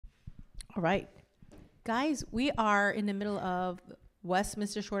All right. Guys, we are in the middle of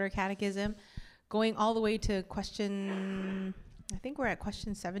Westminster Shorter Catechism, going all the way to question, I think we're at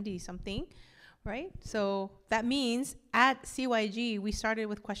question 70 something, right? So that means at CYG, we started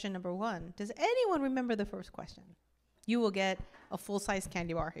with question number 1. Does anyone remember the first question? You will get a full-size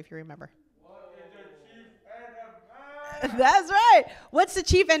candy bar if you remember. What is the chief end of man? That's right. What's the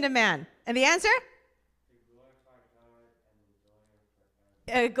chief end of man? And the answer?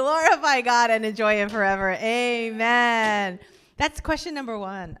 Glorify God and enjoy Him forever. Amen. That's question number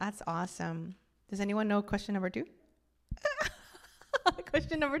 1. That's awesome. Does anyone know question number 2?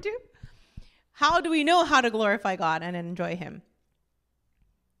 Question number 2. How do we know how to glorify God and enjoy Him?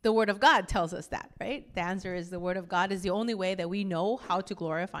 The Word of God tells us that, right? The answer is the Word of God is the only way that we know how to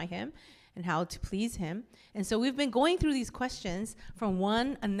glorify Him and how to please Him. And so we've been going through these questions from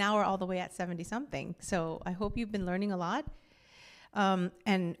 1, and now we're all the way at 70 something. So I hope you've been learning a lot.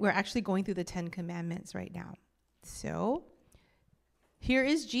 And we're actually going through the 10 Commandments right now. So here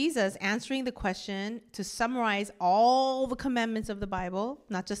is Jesus answering the question to summarize all the commandments of the Bible,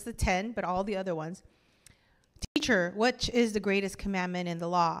 not just the 10, but all the other ones. Teacher, which is the greatest commandment in the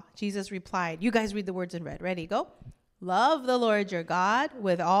law? Jesus replied, you guys read the words in red. Ready, go. Love the Lord your God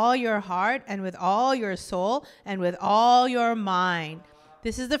with all your heart and with all your soul and with all your mind.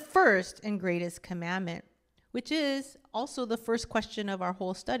 This is the first and greatest commandment, which is also the first question of our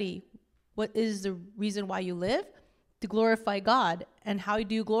whole study. What is the reason why you live? To glorify God. And how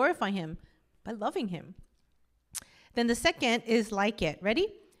do you glorify Him? By loving Him. Then the second is like it.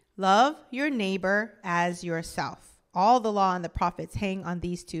 Ready? Love your neighbor as yourself. All the law and the prophets hang on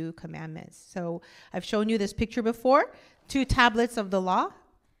these 2 commandments. So I've shown you this picture before. 2 tablets of the law.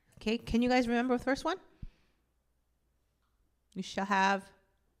 Okay, can you guys remember the first one? You shall have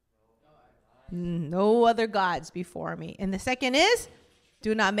no other gods before me. And the second is,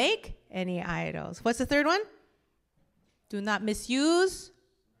 do not make any idols. What's the third one? Do not misuse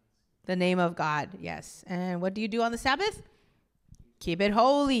the name of God. Yes. And what do you do on the Sabbath? Keep it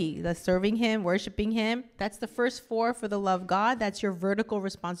holy. The serving Him, worshiping Him. That's the first 4 for the love God. That's your vertical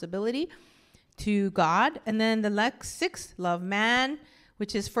responsibility to God. And then the next 6, love man,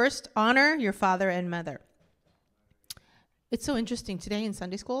 which is first honor your father and mother. It's so interesting. Today in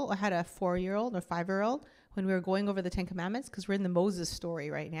Sunday school, I had a 4-year-old or 5-year-old when we were going over the 10 Commandments, because we're in the Moses story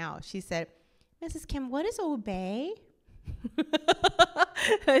right now. She said, Mrs. Kim, what is obey?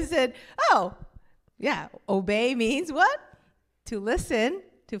 I said, oh, yeah, obey means what? To listen,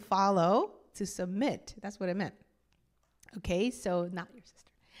 to follow, to submit. That's what it meant. Okay, so not your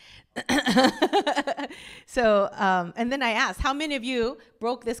sister. So, and then I asked, how many of you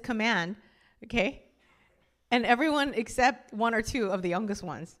broke this command? Okay. And everyone except 1 or 2 of the youngest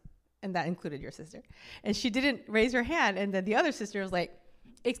ones, and that included your sister. And she didn't raise her hand, and then the other sister was like,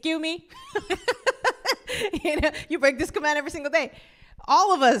 excuse me? You break this command every single day.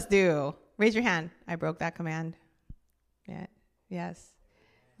 All of us do. Raise your hand. I broke that command. Yeah. Yes.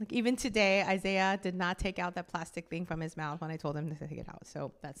 Like even today, Isaiah did not take out that plastic thing from his mouth when I told him to take it out.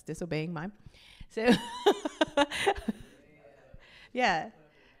 So that's disobeying mine. So, yeah.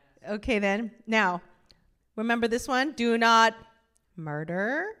 Okay, then. Now, remember this one? Do not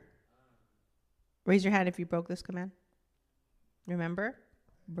murder. Raise your hand if you broke this command. Remember?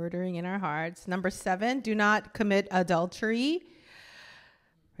 Murdering in our hearts. Number 7, do not commit adultery.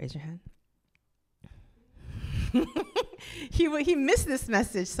 Raise your hand. He missed this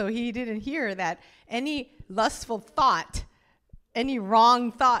message, so he didn't hear that any lustful thought, any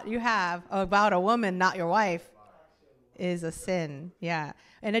wrong thought you have about a woman, not your wife, is a sin. Yeah.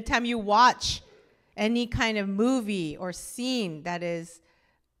 Anytime you watch any kind of movie or scene that is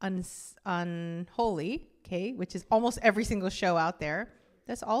unholy, okay, which is almost every single show out there,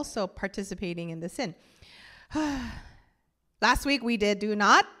 that's also participating in the sin. Last week we did do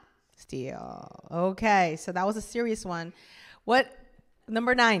not steal. Okay, so that was a serious one. What?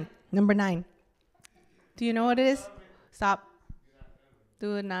 Number 9. Do you know what it is? Stop.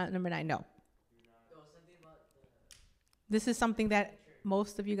 Do not. Number 9. No. This is something that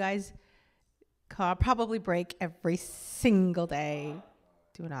most of you guys probably break every single day.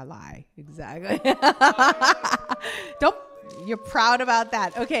 Do not lie. Exactly. You're proud about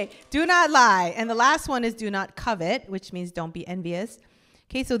that. Okay. Do not lie. And the last one is do not covet, which means don't be envious.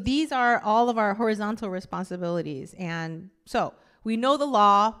 Okay. So these are all of our horizontal responsibilities. And so we know the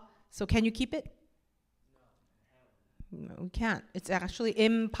law. So can you keep it? No, we can't. It's actually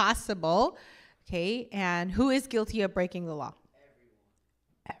impossible. Okay. And who is guilty of breaking the law?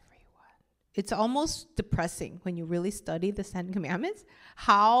 Everyone. It's almost depressing when you really study the 10 Commandments,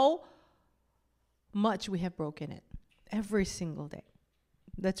 how much we have broken it every single day.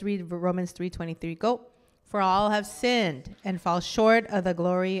 Let's read Romans 3:23. Go. For all have sinned and fall short of the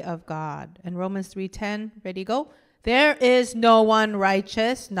glory of God. And Romans 3:10. Ready, go. There is no one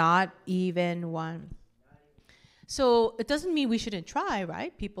righteous, not even one. So it doesn't mean we shouldn't try,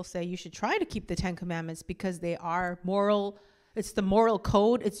 right? People say you should try to keep the 10 Commandments because they are moral. It's the moral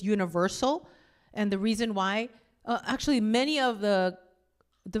code. It's universal. And the reason why, actually, many of the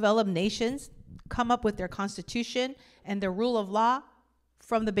developed nations come up with their constitution and their rule of law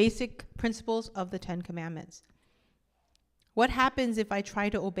from the basic principles of the 10 Commandments. What happens if I try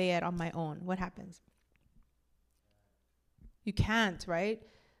to obey it on my own? What happens? You can't, right?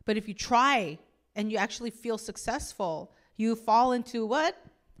 But if you try and you actually feel successful, you fall into what?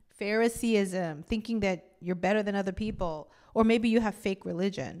 Phariseeism, thinking that you're better than other people, or maybe you have fake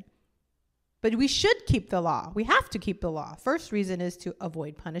religion. But we should keep the law. We have to keep the law. First reason is to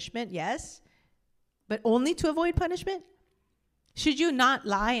avoid punishment, yes, but only to avoid punishment? Should you not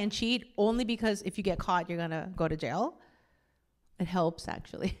lie and cheat only because if you get caught, you're going to go to jail? It helps,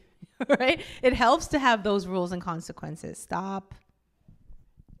 actually, right? It helps to have those rules and consequences. Stop.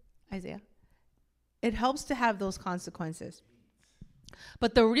 Isaiah. It helps to have those consequences.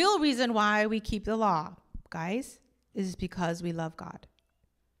 But the real reason why we keep the law, guys, is because we love God.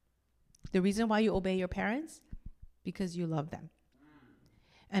 The reason why you obey your parents, because you love them.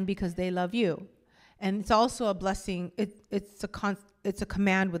 And because they love you. And it's also a blessing. It's a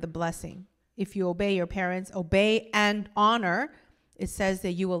command with a blessing. If you obey your parents, obey and honor, it says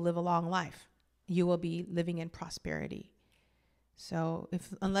that you will live a long life. You will be living in prosperity. So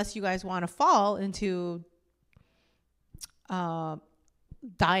unless you guys want to fall into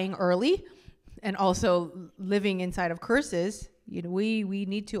dying early and also living inside of curses, we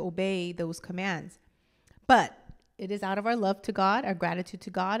need to obey those commands. But it is out of our love to God, our gratitude to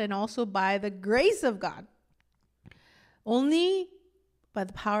God, and also by the grace of God. Only by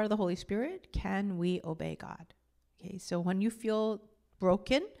the power of the Holy Spirit can we obey God. Okay, so when you feel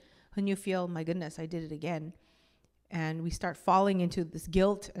broken, when you feel, my goodness, I did it again, and we start falling into this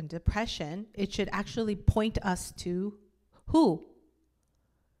guilt and depression, it should actually point us to who?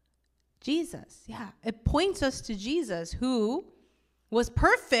 Jesus. Yeah, it points us to Jesus, who was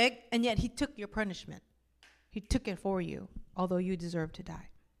perfect, and yet he took your punishment. He took it for you, although you deserve to die.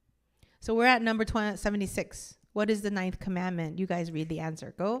 So we're at number 76. What is the 9th commandment? You guys read the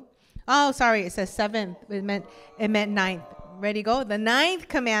answer. Go. Oh, sorry. It says 7th. It meant 9th. Ready, go. The 9th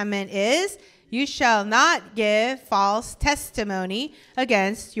commandment is, you shall not give false testimony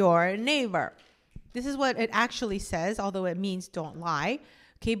against your neighbor. This is what it actually says, although it means don't lie.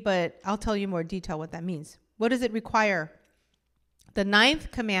 Okay, but I'll tell you more detail what that means. What does it require? The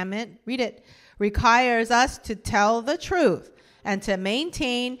 9th commandment, read it, requires us to tell the truth and to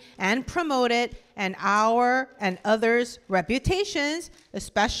maintain and promote it and our and others' reputations,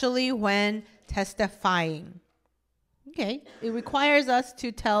 especially when testifying. Okay, it requires us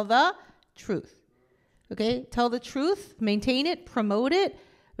to tell the truth. Okay, tell the truth, maintain it, promote it,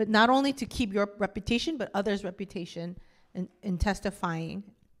 but not only to keep your reputation, but others' reputation in testifying.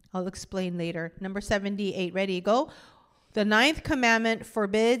 I'll explain later. Number 78, ready, go. The 9th commandment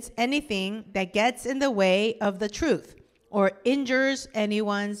forbids anything that gets in the way of the truth or injures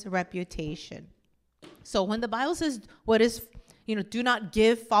anyone's reputation. So when the Bible says do not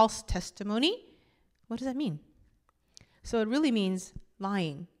give false testimony, what does that mean? So it really means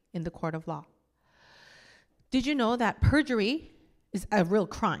lying in the court of law. Did you know that perjury is a real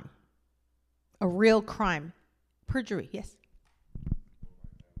crime? A real crime. Perjury, yes.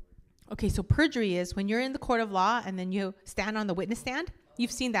 Okay, so perjury is when you're in the court of law and then you stand on the witness stand.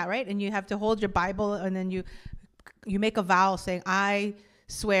 You've seen that, right? And you have to hold your Bible and then you make a vow saying, I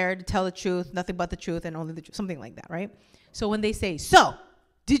swear to tell the truth, nothing but the truth, and only the truth, something like that, right? So when they say, so,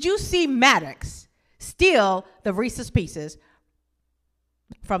 did you see Maddox steal the Reese's Pieces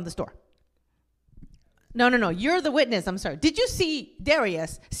from the store? No, you're the witness, I'm sorry. Did you see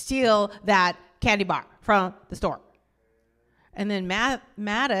Darius steal that candy bar from the store? And then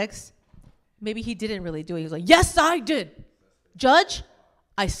Maddox, maybe he didn't really do it. He was like, yes, I did. Judge,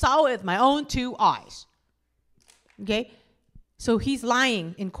 I saw it with my own 2 eyes. Okay? So he's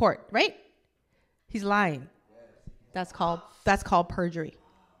lying in court, right? He's lying. That's called perjury.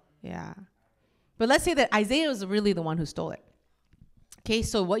 Yeah. But let's say that Isaiah was really the one who stole it. Okay,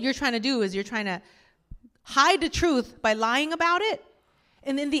 so what you're trying to do is you're trying to hide the truth by lying about it.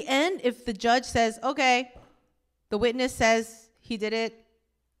 And in the end, if the judge says, okay, the witness says he did it,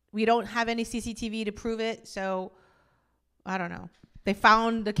 we don't have any CCTV to prove it, so I don't know. They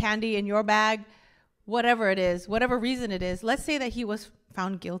found the candy in your bag, whatever it is, whatever reason it is. Let's say that he was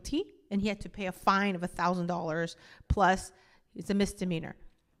found guilty and he had to pay a fine of $1,000 plus it's a misdemeanor.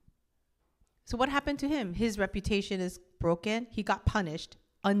 So what happened to him? His reputation is broken. He got punished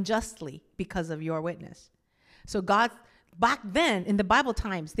unjustly because of your witness. So God, back then in the Bible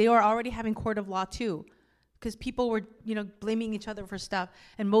times, they were already having court of law too, because people were, blaming each other for stuff.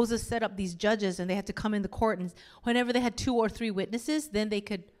 And Moses set up these judges, and they had to come in the court, and whenever they had 2 or 3 witnesses, then they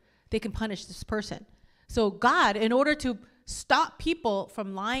can punish this person. So God, in order to stop people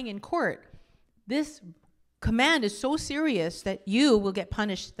from lying in court, this command is so serious that you will get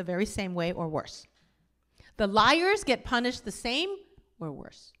punished the very same way or worse. The liars get punished the same or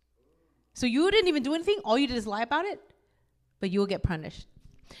worse. So you didn't even do anything. All you did is lie about it, but you will get punished.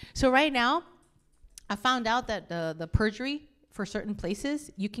 So right now, I found out that the perjury for certain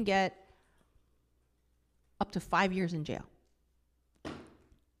places, you can get up to 5 years in jail.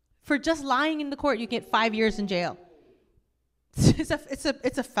 For just lying in the court, you get 5 years in jail.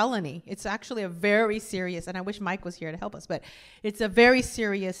 It's a felony. It's actually a very serious, and I wish Mike was here to help us, but it's a very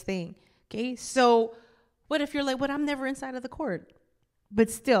serious thing. Okay, so what if you're like, "But I'm never inside of the court"? But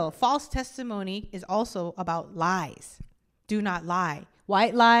still, false testimony is also about lies. Do not lie.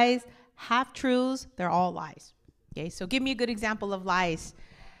 White lies, half truths, they're all lies. Okay, so give me a good example of lies.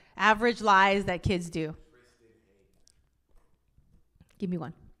 Average lies that kids do. Give me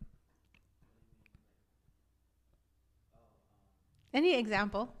one. Any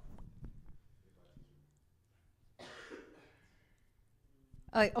example?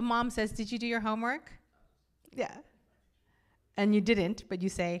 Like a mom says, "Did you do your homework?" Yeah. And you didn't, but you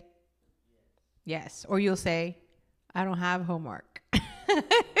say, yes. Or you'll say, "I don't have homework."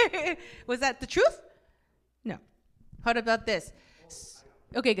 Was that the truth? No. What about this?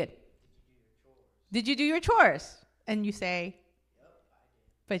 Okay, good. Did you do your chores? And you say,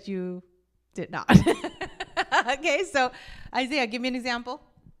 but you did not. Okay, so Isaiah, give me an example.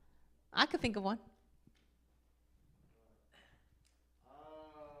 I could think of one.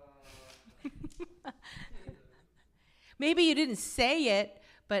 Maybe you didn't say it,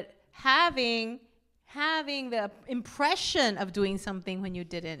 but having the impression of doing something when you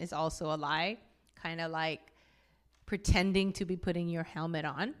didn't is also a lie. Kind of like pretending to be putting your helmet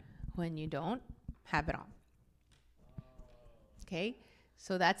on when you don't have it on. Okay,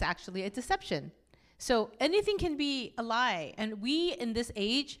 so that's actually a deception. So anything can be a lie. And we, in this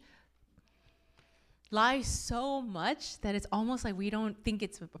age, lie so much that it's almost like we don't think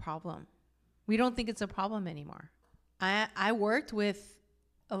it's a problem. We don't think it's a problem anymore. I worked with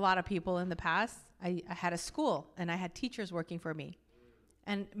a lot of people in the past. I had a school, and I had teachers working for me.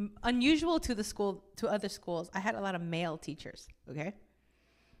 And unusual to other schools, I had a lot of male teachers, okay?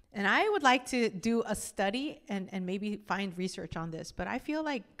 And I would like to do a study and maybe find research on this, but I feel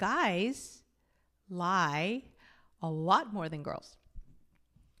like guys lie a lot more than girls.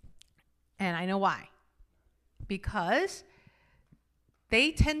 And I know why. Because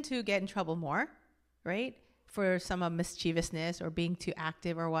they tend to get in trouble more, right? For some of mischievousness or being too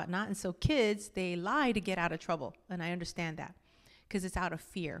active or whatnot. And so kids, they lie to get out of trouble. And I understand that because it's out of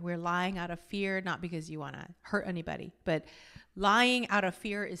fear. We're lying out of fear, not because you want to hurt anybody, but lying out of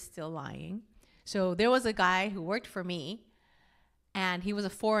fear is still lying. So there was a guy who worked for me, and he was a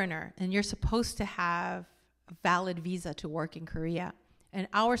foreigner, and you're supposed to have a valid visa to work in Korea. And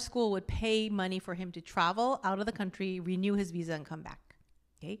our school would pay money for him to travel out of the country, renew his visa, and come back.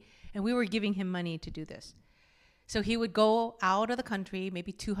 Okay? And we were giving him money to do this. So he would go out of the country,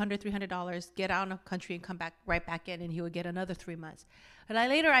 maybe $200, $300, get out of the country and come back right back in, and he would get another 3 months. And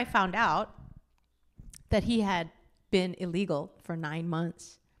later I found out that he had been illegal for 9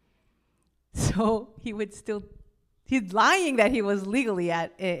 months. So he's lying that he was legally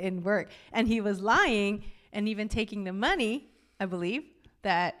in work. And he was lying and even taking the money, I believe,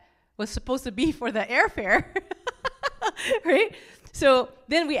 that was supposed to be for the airfare, right? So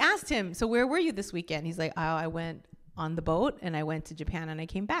then we asked him, "So where were you this weekend?" He's like, "Oh, I went on the boat and I went to Japan and I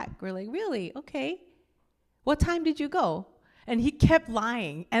came back." We're like, "Really? Okay. What time did you go?" And he kept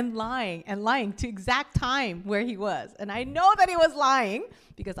lying and lying and lying to exact time where he was. And I know that he was lying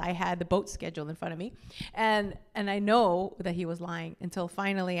because I had the boat schedule in front of me. And I know that he was lying until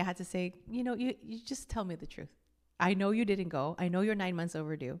finally I had to say, you just tell me the truth. I know you didn't go. I know you're 9 months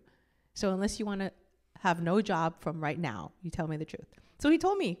overdue. So unless you want to have no job from right now, you tell me the truth. So he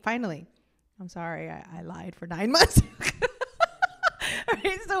told me, finally, "I'm sorry, I lied for 9 months." All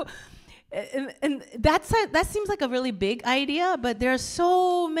right, so, and that seems like a really big idea, but there are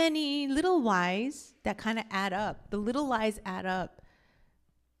so many little lies that kind of add up. The little lies add up.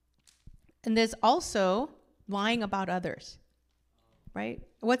 And there's also lying about others, right?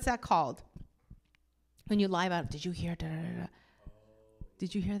 What's that called? When you lie about, "Did you hear da, da, da, da?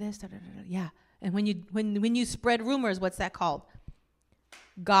 Did you hear this? Da, da, da, da." Yeah. And when you spread rumors, what's that called?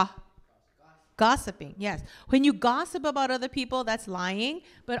 Gossiping, yes. When you gossip about other people, that's lying.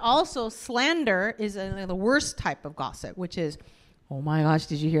 But also slander is the worst type of gossip, which is, oh my gosh,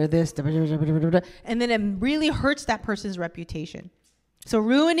 did you hear this? And then it really hurts that person's reputation. So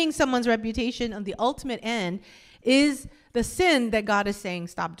ruining someone's reputation on the ultimate end is the sin that God is saying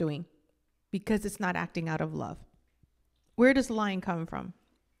stop doing, because it's not acting out of love. Where does lying come from?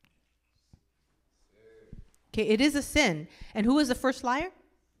 Okay, it is a sin. And who is the first liar?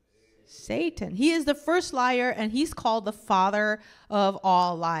 Satan. He is the first liar, and he's called the father of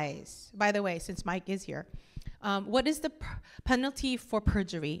all lies. By the way, since Mike is here, what is the penalty for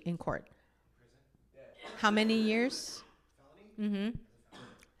perjury in court? How many years? Mm-hmm.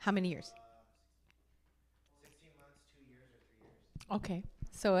 How many years? 16 months, 2 years, or 3 years. Okay,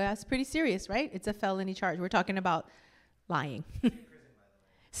 so that's pretty serious, right? It's a felony charge. We're talking about lying.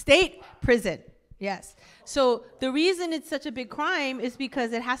 State prison. Yes. So the reason it's such a big crime is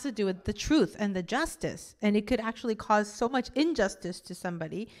because it has to do with the truth and the justice. And it could actually cause so much injustice to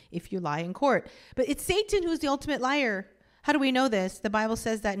somebody if you lie in court. But it's Satan who's the ultimate liar. How do we know this? The Bible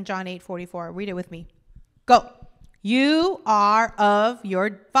says that in John 8:44. Read it with me. Go. You are of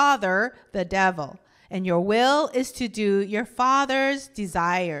your father, the devil, and your will is to do your father's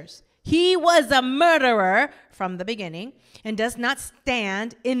desires. He was a murderer from the beginning and does not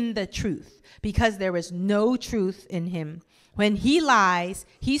stand in the truth, because there is no truth in him. When he lies,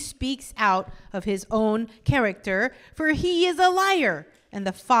 he speaks out of his own character, for he is a liar and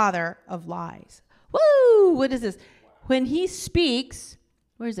the father of lies. Woo! What is this? When he speaks,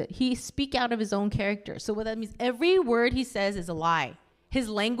 where is it? He speak out of his own character. So what that means, every word he says is a lie. His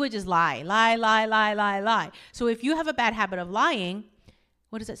language is lie, lie, lie, lie, lie, lie. So if you have a bad habit of lying,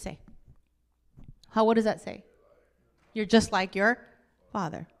 what does it say? What does that say? You're just like your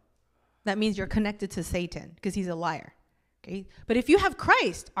father. That means you're connected to Satan because he's a liar. Okay? But if you have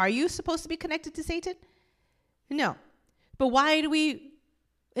Christ, are you supposed to be connected to Satan? No. But why do we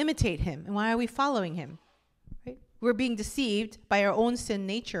imitate him? And why are we following him? Right? We're being deceived by our own sin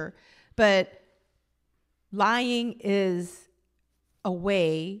nature. But lying is a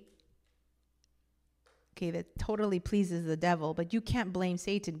way, okay, that totally pleases the devil. But you can't blame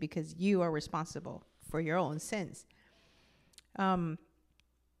Satan because you are responsible for your own sins. And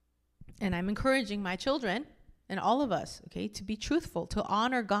I'm encouraging my children and all of us, okay, to be truthful, to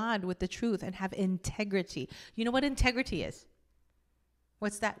honor God with the truth and have integrity. You know what integrity is?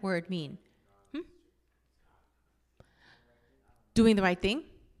 What's that word mean? Doing the right thing?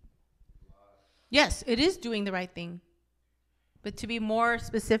 Yes, it is doing the right thing. But to be more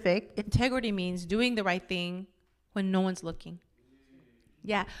specific, integrity means doing the right thing when no one's looking.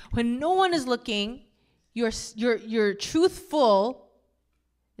 Yeah, when no one is looking, you're truthful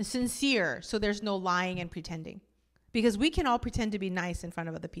and sincere, so there's no lying and pretending. Because we can all pretend to be nice in front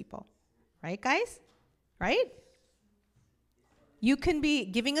of other people. Right, guys? Right? You can be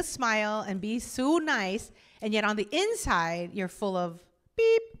giving a smile and be so nice, and yet on the inside, you're full of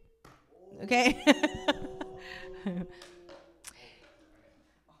beep. Okay?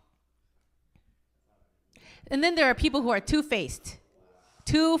 And then there are people who are two-faced.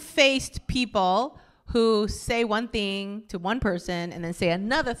 Two-faced people who say one thing to one person and then say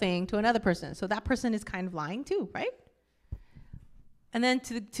another thing to another person. So that person is kind of lying too, right? And then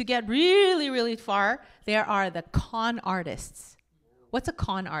to get really, really far, there are the con artists. What's a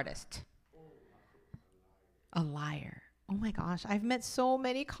con artist? A liar. Oh my gosh, I've met so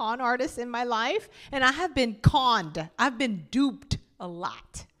many con artists in my life, and I have been conned. I've been duped a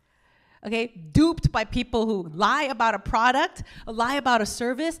lot. Okay, duped by people who lie about a product, lie about a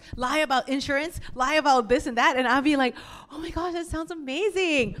service, lie about insurance, lie about this and that. And I'll be like, oh my gosh, that sounds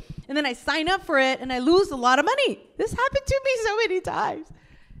amazing. And then I sign up for it and I lose a lot of money. This happened to me so many times.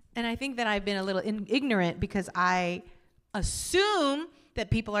 And I think that I've been a little ignorant because I assume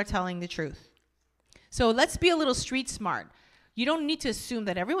that people are telling the truth. So let's be a little street smart. You don't need to assume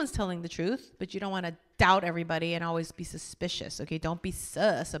that everyone's telling the truth, but you don't want to doubt everybody and always be suspicious, okay? Don't be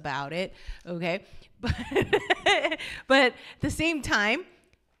sus about it, okay? But at the same time,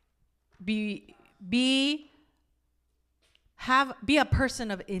 be a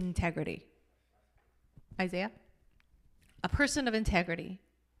person of integrity. Isaiah? A person of integrity,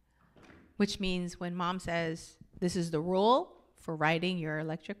 which means when mom says, this is the rule for riding your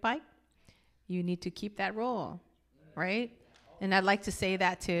electric bike, you need to keep that rule, right? And I'd like to say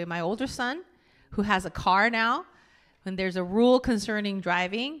that to my older son, who has a car now. When there's a rule concerning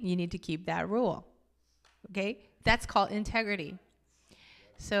driving, you need to keep that rule. Okay? That's called integrity.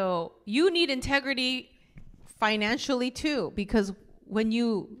 So you need integrity financially too, because when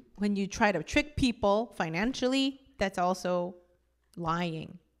you try to trick people financially, that's also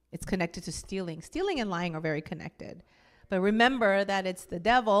lying. It's connected to stealing. Stealing and lying are very connected. But remember that it's the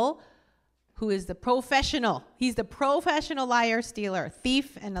devil who is the professional. He's the professional liar, stealer,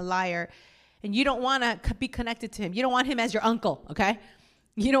 thief, and a liar. And you don't want to be connected to him. You don't want him as your uncle, okay?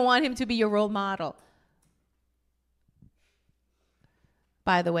 You don't want him to be your role model.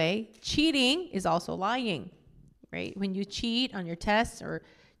 By the way, cheating is also lying, right? When you cheat on your tests or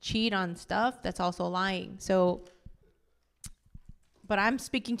cheat on stuff, that's also lying. So, but I'm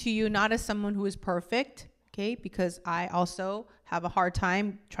speaking to you not as someone who is perfect, okay? Because I also have a hard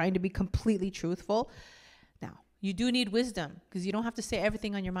time trying to be completely truthful. Now, you do need wisdom because you don't have to say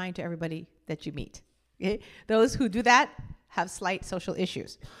everything on your mind to everybody that you meet. Okay? Those who do that have slight social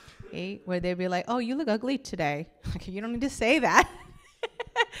issues, okay? Where they'll be like, oh, you look ugly today. Okay, you don't need to say that.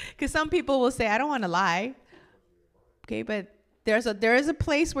 Because some people will say, I don't want to lie. Okay, but there is a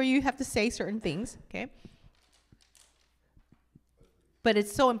place where you have to say certain things, okay? But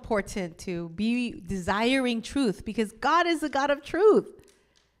it's so important to be desiring truth because God is a God of truth.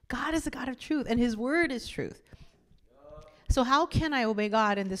 God is a God of truth, and his word is truth. So how can I obey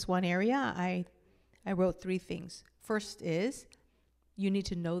God in this one area? I wrote 3 things. First is you need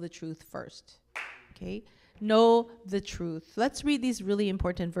to know the truth first, okay? Know the truth. Let's read these really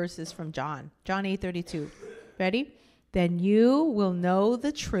important verses from John 8:32. Ready? Then you will know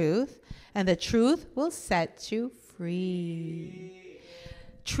the truth, and the truth will set you free.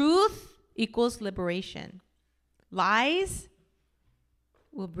 Truth equals liberation. Lies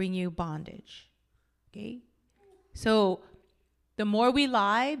will bring you bondage. Okay? So the more we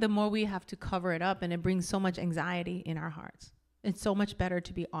lie, the more we have to cover it up, and it brings so much anxiety in our hearts. It's so much better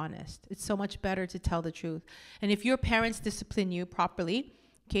to be honest. It's so much better to tell the truth. And if your parents discipline you properly,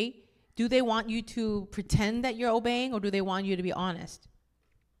 okay, do they want you to pretend that you're obeying or do they want you to be honest?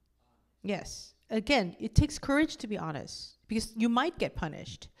 Yes. Again, it takes courage to be honest because you might get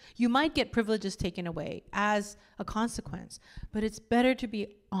punished. You might get privileges taken away as a consequence, but it's better to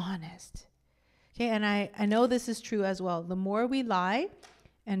be honest. Okay, and I know this is true as well. The more we lie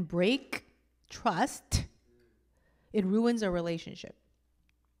and break trust, it ruins a relationship,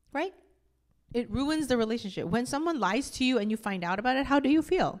 right? It ruins the relationship. When someone lies to you and you find out about it, how do you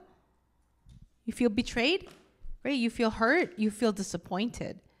feel? You feel betrayed, right? You feel hurt. You feel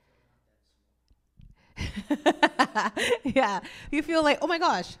disappointed. Yeah, you feel like, oh my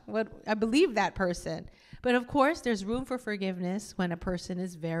gosh, what? I believe that person. But of course, there's room for forgiveness when a person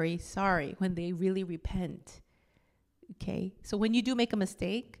is very sorry, when they really repent. Okay, so when you do make a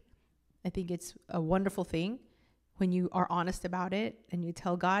mistake, I think it's a wonderful thing when you are honest about it and you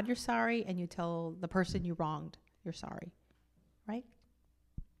tell God you're sorry and you tell the person you wronged you're sorry, right?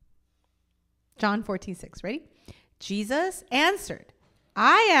 John 14:6, ready? Jesus answered,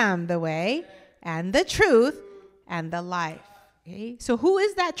 I am the way and the truth and the life. Okay? So who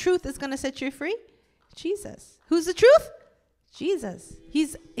is that truth that's going to set you free? Jesus. Who's the truth? Jesus.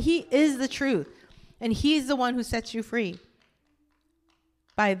 He is the truth. And he's the one who sets you free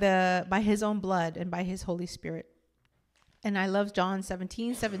by his own blood and by his Holy Spirit. And I love John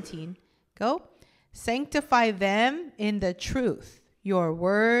 17:17. Go. Sanctify them in the truth. Your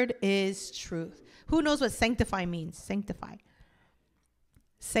word is truth. Who knows what sanctify means? Sanctify.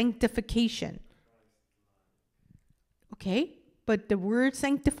 Sanctification. Okay. But the word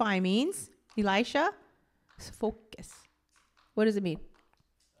sanctify means, Elisha, focus. What does it mean?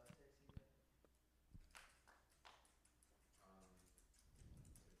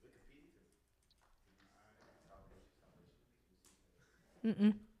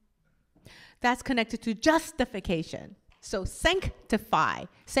 Mm-mm. That's connected to justification. So sanctify,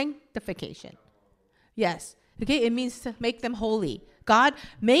 sanctification. Yes. Okay, it means to make them holy. God,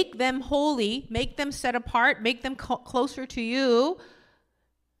 make them holy, make them set apart, make them closer to you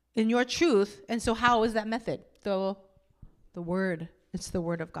in your truth. And so how is that method? The word. It's the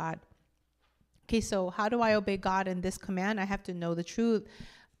word of God. Okay, so how do I obey God in this command? I have to know the truth.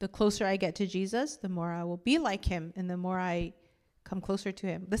 The closer I get to Jesus, the more I will be like him and the more I come closer to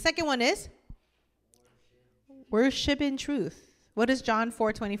him. The second one is worship in truth. What does John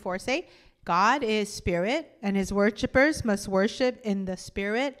 4:24 say? God is spirit, and his worshipers must worship in the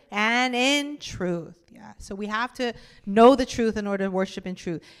spirit and in truth. Yeah. So we have to know the truth in order to worship in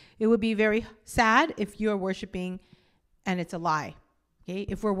truth. It would be very sad if you're worshiping and it's a lie. Okay?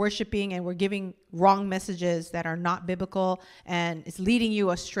 If we're worshiping and we're giving wrong messages that are not biblical and it's leading you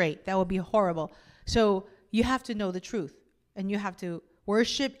astray, that would be horrible. So you have to know the truth. And you have to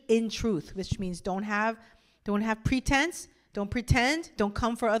worship in truth, which means don't have pretense, don't pretend, don't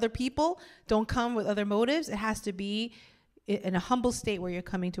come for other people, don't come with other motives. It has to be in a humble state where you're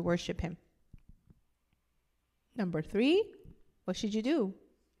coming to worship him. Number 3, what should you do?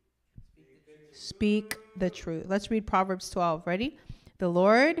 Speak the truth. Let's read Proverbs 12. Ready? The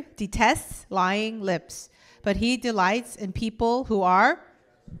Lord detests lying lips, but he delights in people who are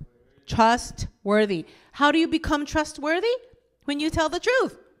trustworthy. How do you become trustworthy? When you tell the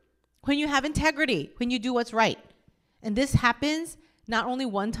truth, when you have integrity, when you do what's right. And this happens not only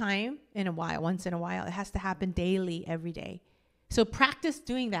once in a while. It has to happen daily, every day. So practice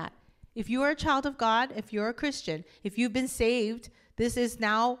doing that. If you are a child of God, if you're a Christian, if you've been saved, this is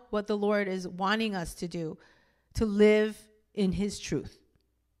now what the Lord is wanting us to do, to live in his truth.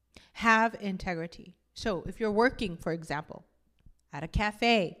 Have integrity. So if you're working, for example, at a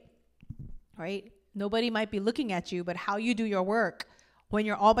cafe, right? Nobody might be looking at you, but how you do your work when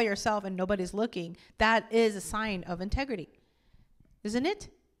you're all by yourself and nobody's looking, that is a sign of integrity. Isn't it?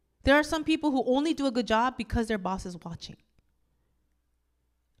 There are some people who only do a good job because their boss is watching.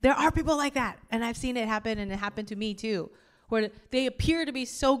 There are people like that, and I've seen it happen, and it happened to me too, where they appear to be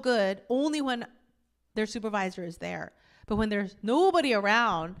so good only when their supervisor is there. But when there's nobody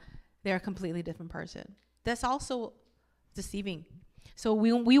around, they're a completely different person. That's also deceiving. So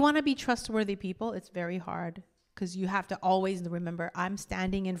we want to be trustworthy people. It's very hard because you have to always remember, I'm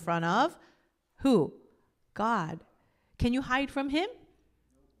standing in front of who? God. Can you hide from him?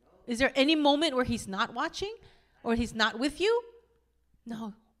 Is there any moment where he's not watching or he's not with you?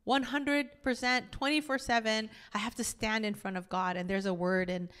 No. 100%, 24/7, I have to stand in front of God. And there's a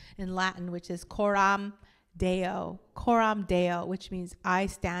word in Latin, which is coram Deo, which means I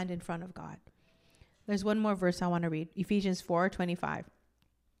stand in front of God. There's one more verse I want to read, Ephesians 4:25.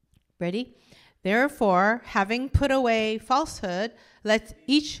 Ready? Therefore, having put away falsehood, let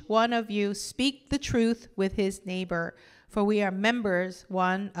each one of you speak the truth with his neighbor, for we are members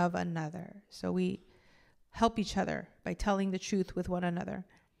one of another. So we help each other by telling the truth with one another.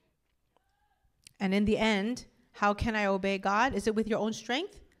 And in the end, how can I obey God? Is it with your own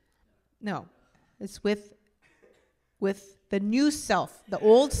strength? No. It's with the new self. The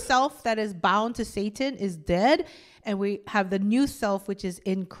old self that is bound to Satan is dead, and we have the new self which is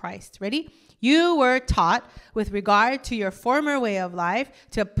in Christ. Ready? You were taught with regard to your former way of life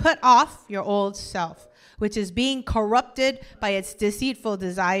to put off your old self, which is being corrupted by its deceitful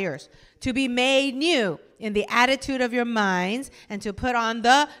desires, to be made new in the attitude of your minds, and to put on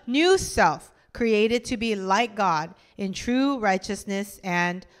the new self, created to be like God in true righteousness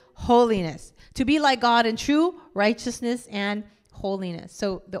and holiness. To be like God in true righteousness and holiness.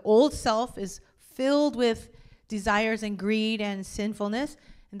 So the old self is filled with desires and greed and sinfulness.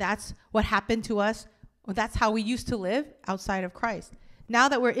 And that's what happened to us. Well, that's how we used to live outside of Christ. Now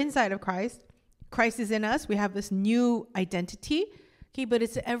that we're inside of Christ, Christ is in us. We have this new identity. Okay, but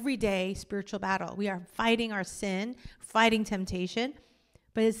it's an everyday spiritual battle. We are fighting our sin, fighting temptation.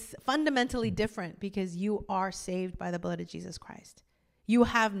 But it's fundamentally different because you are saved by the blood of Jesus Christ. You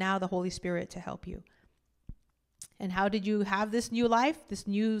have now the Holy Spirit to help you. And how did you have this new life, this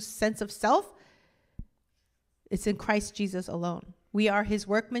new sense of self? It's in Christ Jesus alone. We are his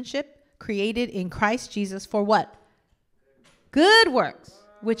workmanship, created in Christ Jesus for what? Good works,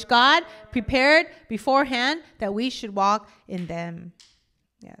 which God prepared beforehand that we should walk in them.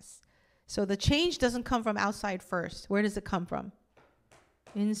 Yes. So the change doesn't come from outside first. Where does it come from?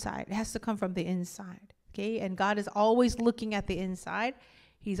 Inside. It has to come from the inside. Okay? And God is always looking at the inside.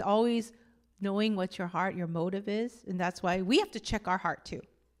 He's always knowing what your heart, your motive is. And that's why we have to check our heart too.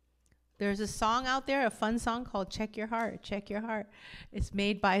 There's a song out there, a fun song called Check Your Heart, Check Your Heart. It's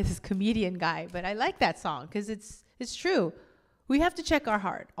made by this comedian guy, but I like that song because it's true. We have to check our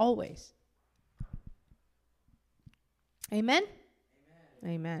heart always. Amen?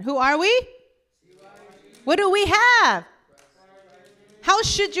 Amen. Who are we? CYG. What do we have? How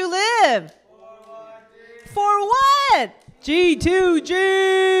should you live? For what?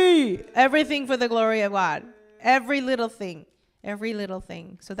 G2G. Everything for the glory of God. Every little thing. Every little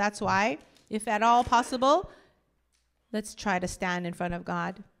thing. So that's why, if at all possible, let's try to stand in front of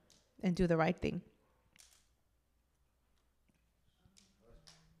God and do the right thing.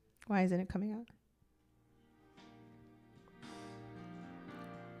 Why isn't it coming out?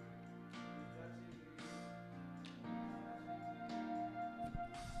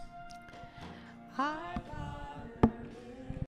 Hi.